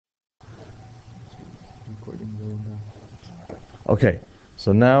Okay,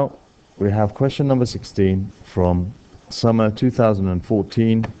 so now we have question number 16 from summer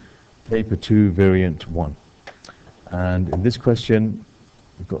 2014, paper 2, variant 1. And in this question,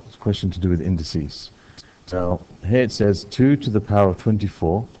 we've got a question to do with indices. Now, here it says 2 to the power of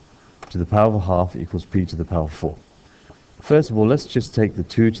 24 to the power of a half equals p to the power of 4. First of all, let's just take the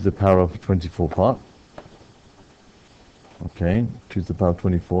 2 to the power of 24 part. Okay, 2 to the power of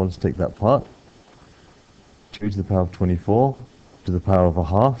 24, let's take that part. 2 to the power of 24 to the power of a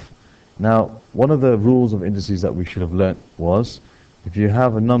half. Now, one of the rules of indices that we should have learnt was, if you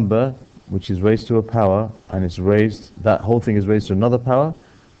have a number which is raised to a power and it's raised, that whole thing is raised to another power,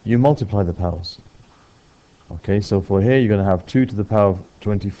 you multiply the powers. Okay, so for here you're going to have 2 to the power of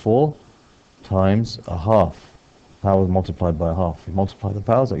 24 times a half. Powers multiplied by a half. You multiply the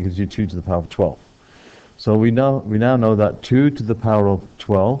powers, that gives you 2 to the power of 12. So we now know that 2 to the power of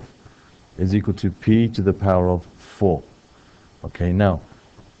 12 is equal to p to the power of 4. Okay, now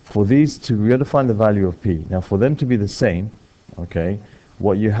for these two, we got to find the value of p. Now for them to be the same, okay,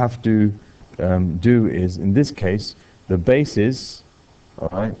 what you have to do is, in this case, the bases,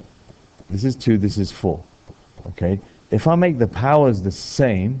 alright, this is 2, this is 4. Okay, if I make the powers the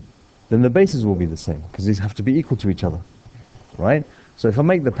same, then the bases will be the same, because these have to be equal to each other, right? So if I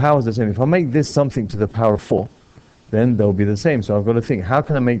make the powers the same, if I make this something to the power of 4, then they'll be the same. So I've got to think, how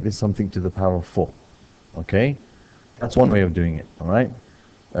can I make this something to the power of 4? Okay, that's one way of doing it, all right?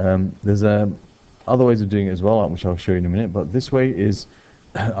 There's other ways of doing it as well, which I'll show you in a minute, but this way is,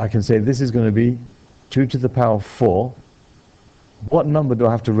 I can say this is going to be 2 to the power of 4. What number do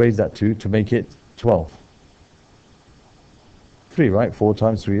I have to raise that to make it 12? 3, right? 4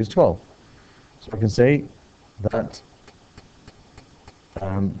 times 3 is 12. So I can say that,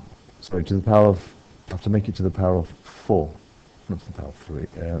 sorry, to the power of, I have to make it to the power of 4, not to the power of 3,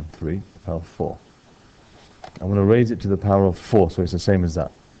 the power of 4. I'm going to raise it to the power of 4, so it's the same as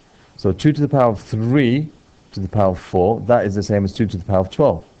that. So 2 to the power of 3 to the power of 4, that is the same as 2 to the power of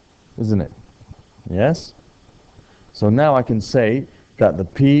 12, isn't it? Yes? So now I can say that the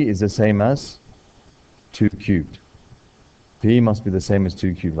p is the same as 2 cubed. P must be the same as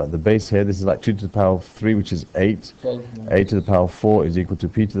 2 cubed. Like the base here, this is like 2 to the power of 3, which is 8. 8 to the power of 4 is equal to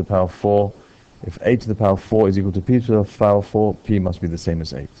p to the power of 4. If 8 to the power of 4 is equal to p to the power of 4, p must be the same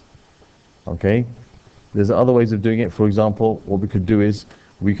as 8. Okay? There's other ways of doing it. For example, what we could do is,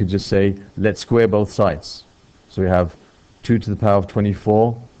 we could just say, let's square both sides. So we have 2 to the power of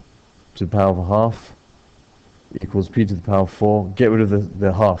 24 to the power of a half equals p to the power of 4. Get rid of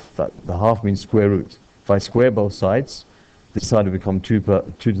the half. The half means square root. If I square both sides, this side will become 2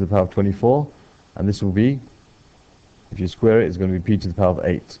 to the power of 24, and this will be, if you square it, it's going to be p to the power of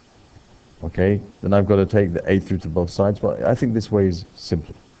 8. Okay? Then I've got to take the 8 through to both sides, but I think this way is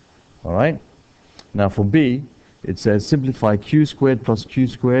simpler. Alright? Now for b, it says simplify q squared plus q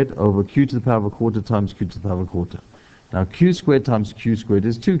squared over q to the power of a quarter times q to the power of a quarter. Now q squared times q squared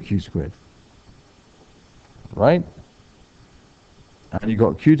is 2q squared. Right? And you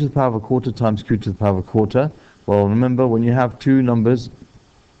got q to the power of a quarter times q to the power of a quarter. Well, remember, when you have two numbers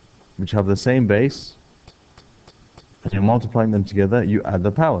which have the same base, and you're multiplying them together, you add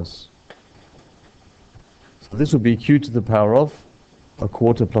the powers. So this will be q to the power of a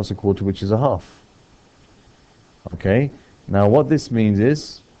quarter plus a quarter, which is a half. Okay, now what this means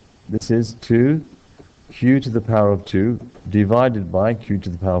is, this is 2 q to the power of 2 divided by q to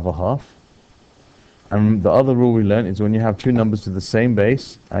the power of a half. And the other rule we learned is, when you have two numbers to the same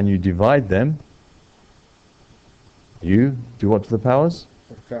base and you divide them, you do what to the powers?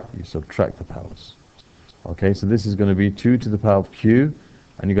 You subtract the powers. Okay, so this is going to be 2 to the power of q,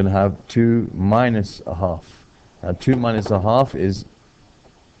 and you're going to have 2 minus a half. Now 2 minus a half is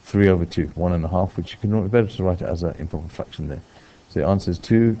 3 over 2, 1.5, which you can better to write it as an improper fraction there. So the answer is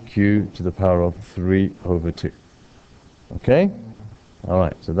 2q to the power of 3 over 2. Okay?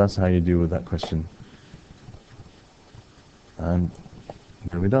 Alright, so that's how you deal with that question. And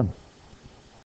then we're done.